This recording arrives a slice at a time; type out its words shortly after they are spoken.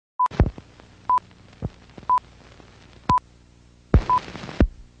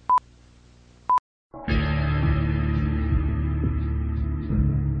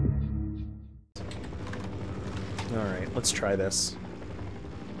Let's try this.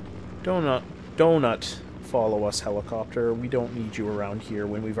 Donut, follow us, helicopter. We don't need you around here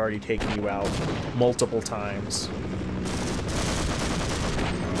when we've already taken you out multiple times.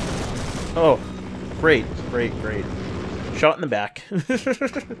 Oh, great, great, great. Shot in the back.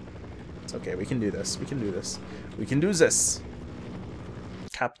 It's okay, we can do this. We can do this. We can do this.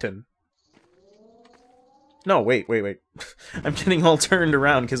 Captain. No, wait. I'm getting all turned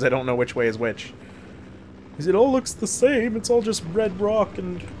around because I don't know which way is which. Because it all looks the same. It's all just red rock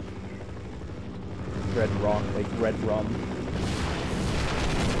and... Red rock, like red rum.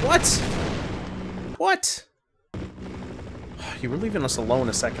 What? What? You were leaving us alone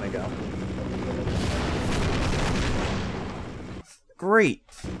a second ago. Great.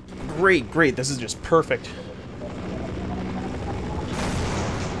 Great, great. This is just perfect.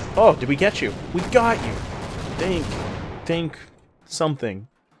 Oh, did we get you? We got you. Think something.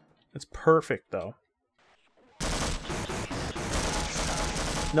 It's perfect, though.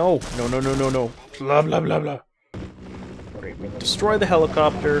 No. Blah, blah, blah, blah. Alright, we destroy the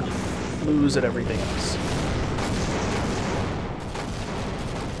helicopter, lose at everything else.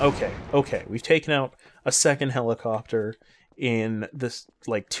 Okay, we've taken out a second helicopter in this,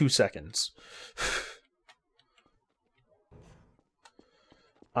 like, 2 seconds.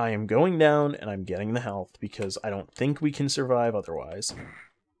 I am going down, and I'm getting the health, because I don't think we can survive otherwise.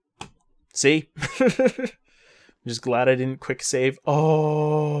 See? I'm just glad I didn't quick save.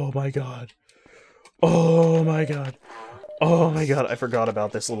 Oh my god. Oh my god. Oh my god, I forgot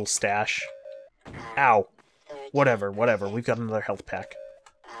about this little stash. Ow. Whatever. We've got another health pack.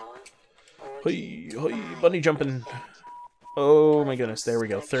 Hey, bunny jumping. Oh my goodness, there we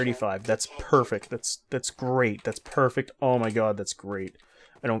go. 35. That's perfect. That's great. That's perfect. Oh my god, that's great.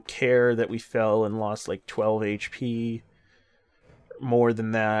 I don't care that we fell and lost like 12 HP. More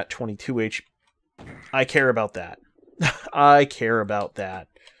than that, 22 HP. I care about that. I care about that.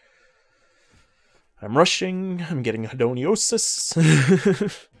 I'm rushing. I'm getting hedoniosis.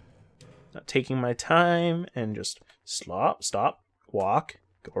 Not taking my time and just stop, walk,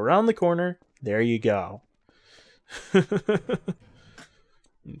 go around the corner. There you go. I'm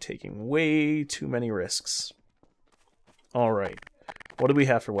taking way too many risks. Alright. What do we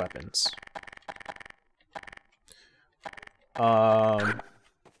have for weapons?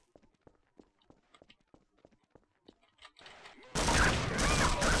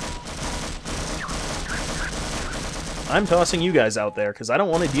 I'm tossing you guys out there, because I don't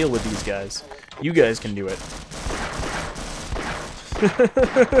want to deal with these guys. You guys can do it.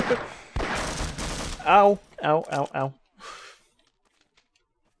 Ow.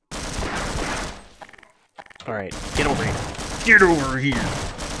 Alright, get over here. Get over here!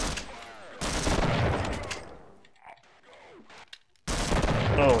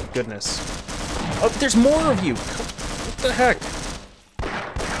 Oh, goodness. Oh, there's more of you! What the heck?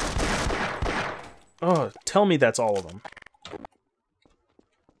 Oh, tell me that's all of them.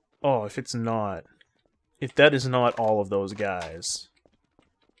 Oh, if it's not. If that is not all of those guys.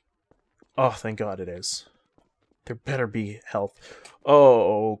 Oh, thank God it is. There better be health.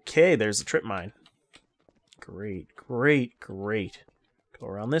 Oh, okay, there's the trip mine. Great. Go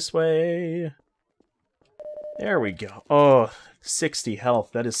around this way. There we go. Oh, 60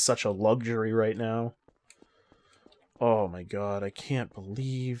 health. That is such a luxury right now. Oh my god, I can't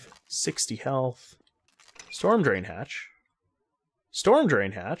believe 60 health. Storm Drain Hatch. Storm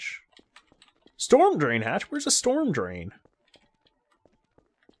Drain Hatch? Storm Drain Hatch? Where's a Storm Drain?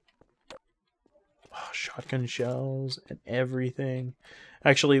 Oh, shotgun shells and everything.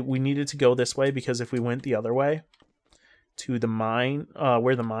 Actually, we needed to go this way because if we went the other way to the mine,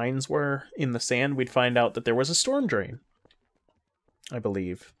 where the mines were in the sand, we'd find out that there was a Storm Drain, I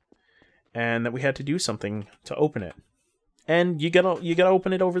believe, and that we had to do something to open it. And you gotta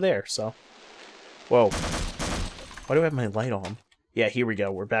open it over there. So, whoa, why do I have my light on? Yeah, here we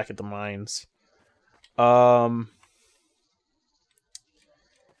go. We're back at the mines.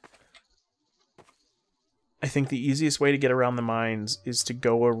 I think the easiest way to get around the mines is to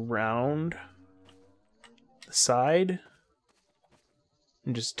go around the side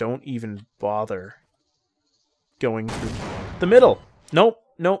and just don't even bother going through the middle. Nope.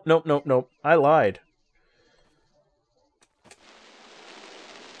 I lied.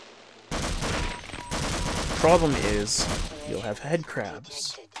 Problem is, you'll have head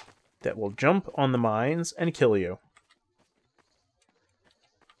crabs that will jump on the mines and kill you.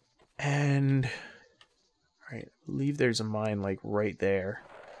 And... Alright, I believe there's a mine, like, right there.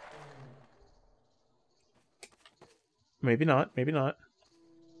 Maybe not.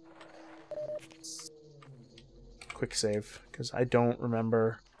 Quick save, because I don't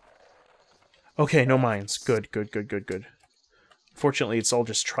remember. Okay, no mines. Good, good, good, good, good. Fortunately, it's all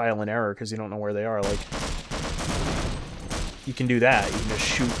just trial and error because you don't know where they are. Like, you can do that. You can just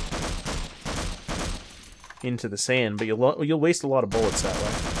shoot into the sand, but you'll waste a lot of bullets that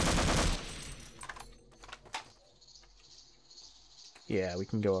way. Yeah, we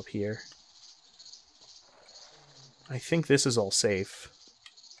can go up here. I think this is all safe.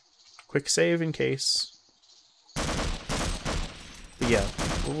 Quick save in case. But yeah,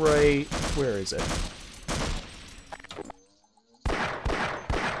 right... where is it?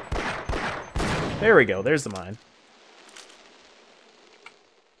 There we go, there's the mine.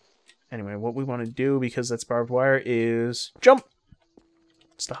 Anyway, what we want to do, because that's barbed wire, is jump!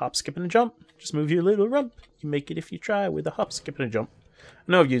 It's the hop, skip, and a jump. Just move your little rump. You make it if you try with a hop, skip, and a jump.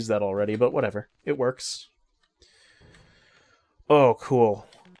 I know I've used that already, but whatever. It works. Oh, cool.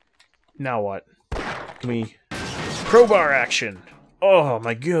 Now what? Can we... crowbar action! Oh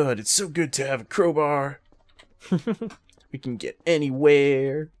my god, it's so good to have a crowbar. We can get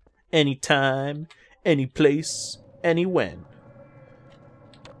anywhere, anytime, any place, any when.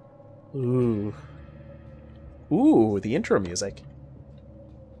 Ooh. Ooh, the intro music.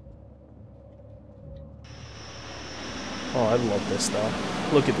 Oh, I love this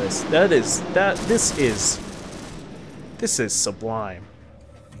stuff. Look at this. This is sublime.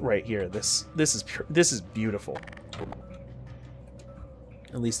 Right here. This is beautiful.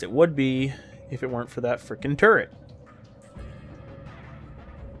 At least it would be if it weren't for that frickin' turret.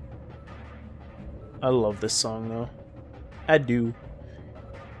 I love this song though. I do.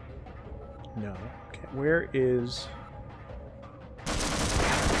 No. Okay, where is...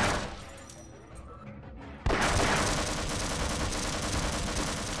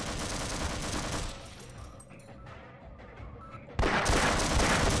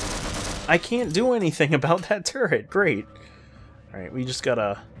 I can't do anything about that turret. Great. Alright, we just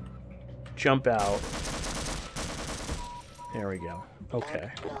gotta jump out. There we go. Okay.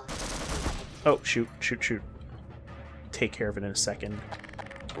 Oh, shoot, shoot, shoot. Take care of it in a second.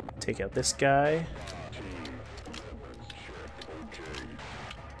 Take out this guy.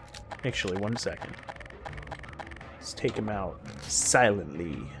 Actually, 1 second. Let's take him out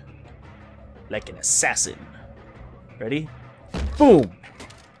silently. Like an assassin. Ready? Boom!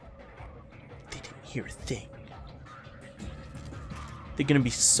 They didn't hear a thing. They're gonna be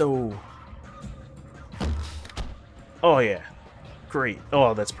so... Oh yeah. Great.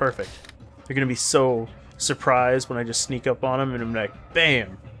 Oh, that's perfect. They're gonna be so surprised when I just sneak up on them and I'm like,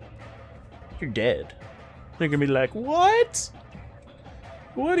 BAM! You're dead. They're gonna be like, what?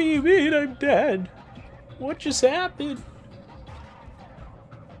 What do you mean I'm dead? What just happened?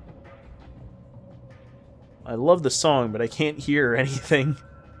 I love the song, but I can't hear anything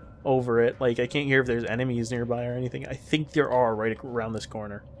over it. Like, I can't hear if there's enemies nearby or anything. I think there are right around this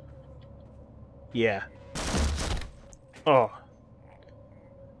corner. Yeah. Oh.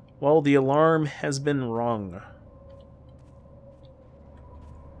 Well, the alarm has been rung.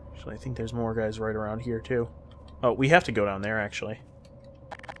 Actually, I think there's more guys right around here, too. Oh, we have to go down there, actually.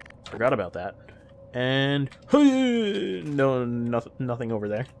 Forgot about that. And... no, nothing over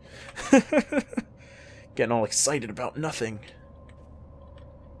there. Getting all excited about nothing.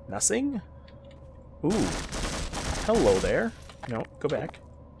 Nothing? Ooh. Hello there. No, go back.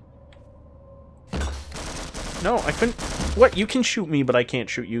 No, I couldn't... What? You can shoot me, but I can't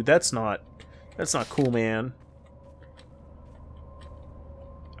shoot you. That's not cool, man.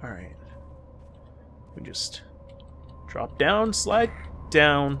 Alright. We just drop down, slide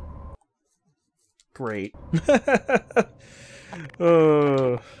down. Great.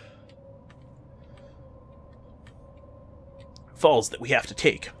 Falls that we have to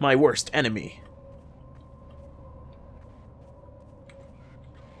take. My worst enemy.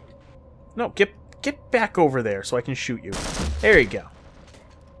 No, get back over there so I can shoot you. There you go.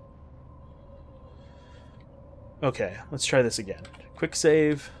 Okay, let's try this again. Quick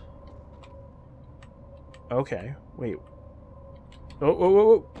save. Okay, wait. Oh, whoa, whoa,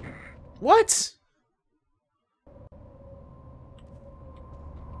 whoa. What?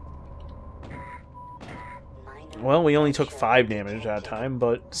 Well, we only took 5 damage that time,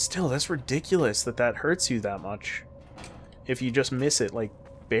 but still, that's ridiculous that that hurts you that much. If you just miss it, like,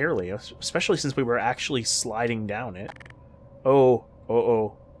 barely. Especially since we were actually sliding down it. Oh,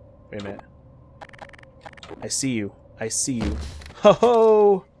 oh. Wait a minute. I see you. I see you.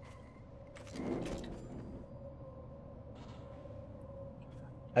 Ho-ho!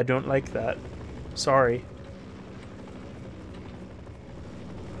 I don't like that. Sorry.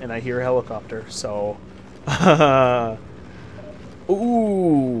 And I hear a helicopter, so...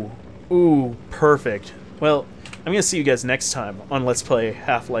 Ooh. Ooh, perfect. Well, I'm going to see you guys next time on Let's Play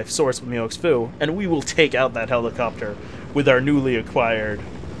Half-Life Source with MeoxFu, and we will take out that helicopter with our newly acquired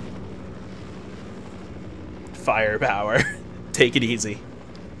firepower. Take it easy.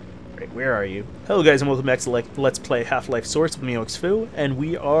 Right, where are you? Hello guys, and welcome back to Let's Play Half-Life Source with MeoxFu, and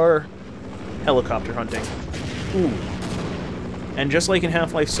we are helicopter hunting. Ooh. And just like in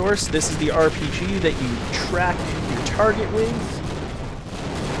Half-Life Source, this is the RPG that you track your target with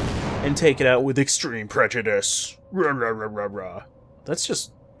and take it out with extreme prejudice. Rah, rah, rah, rah, rah. That's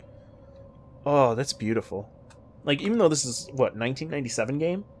just... oh, that's beautiful. Like, even though this is, what, 1997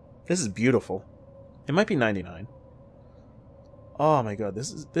 game? This is beautiful. It might be 99. Oh my god,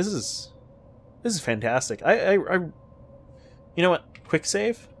 this is fantastic. You know what? Quick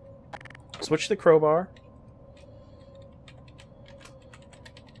save. Switch the crowbar.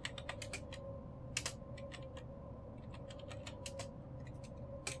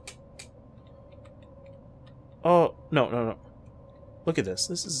 Oh, no. Look at this.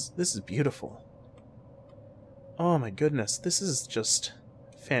 This is beautiful. Oh my goodness. This is just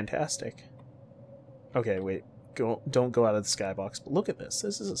fantastic. Okay, wait. Don't go out of the skybox, but look at this.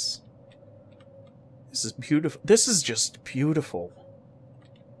 This is beautiful. This is just beautiful.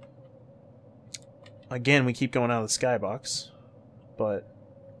 Again, we keep going out of the skybox, but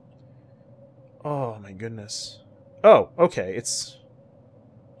oh my goodness. Oh, okay.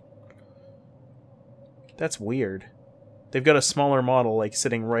 That's weird. They've got a smaller model, like,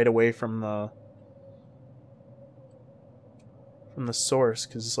 sitting right away from the source,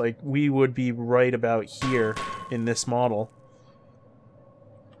 because, like, we would be right about here in this model.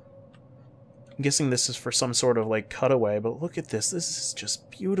 I'm guessing this is for some sort of, like, cutaway, but look at this. This is just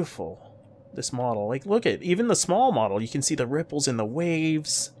beautiful, this model. Like, look at, even the small model, you can see the ripples in the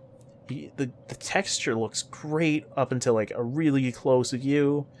waves. The texture looks great up until, like, a really close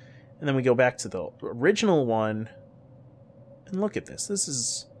view. And then we go back to the original one, and look at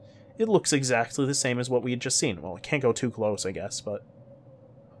this. It looks exactly the same as what we had just seen. Well, it can't go too close, I guess, but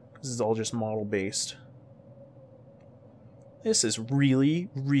this is all just model-based. This is really,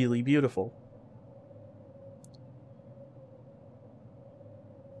 really beautiful.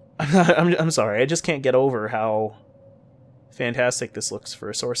 I'm sorry, I just can't get over how fantastic this looks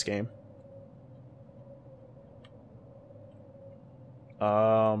for a Source game.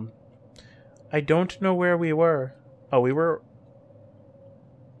 I don't know where we were. Oh, we were...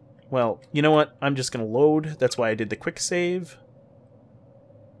 well, you know what? I'm just gonna load. That's why I did the quick save.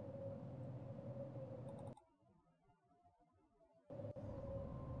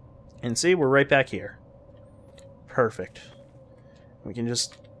 And see, we're right back here. Perfect. We can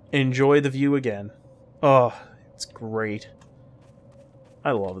just enjoy the view again. Oh, it's great.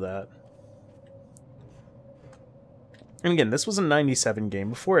 I love that. And again, this was a 97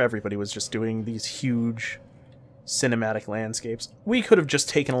 game, before everybody was just doing these huge cinematic landscapes. We could have just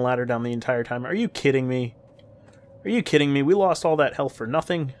taken a ladder down the entire time. Are you kidding me? Are you kidding me? We lost all that health for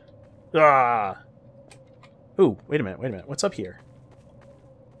nothing? Ah! Ooh, wait a minute. What's up here?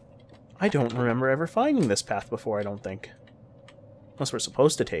 I don't remember ever finding this path before, I don't think. Unless we're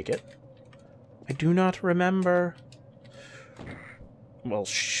supposed to take it. I do not remember. Well,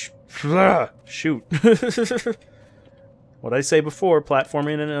 shoot. What I say before,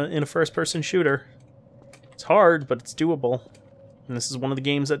 platforming in a first-person shooter. It's hard, but it's doable. And this is one of the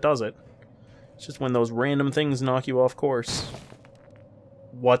games that does it. It's just when those random things knock you off course.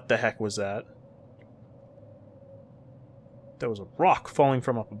 What the heck was that? That was a rock falling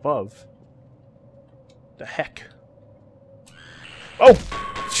from up above. The heck? Oh!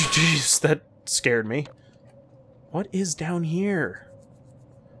 Jeez, that scared me. What is down here?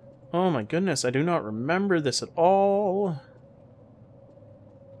 Oh my goodness, I do not remember this at all.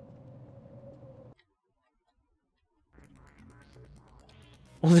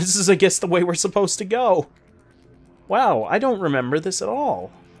 Well, this is, I guess, the way we're supposed to go. Wow, I don't remember this at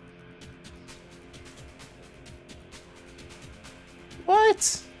all.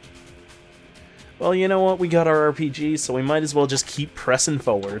 What? Well, you know what? We got our RPG, so we might as well just keep pressing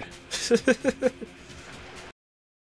forward.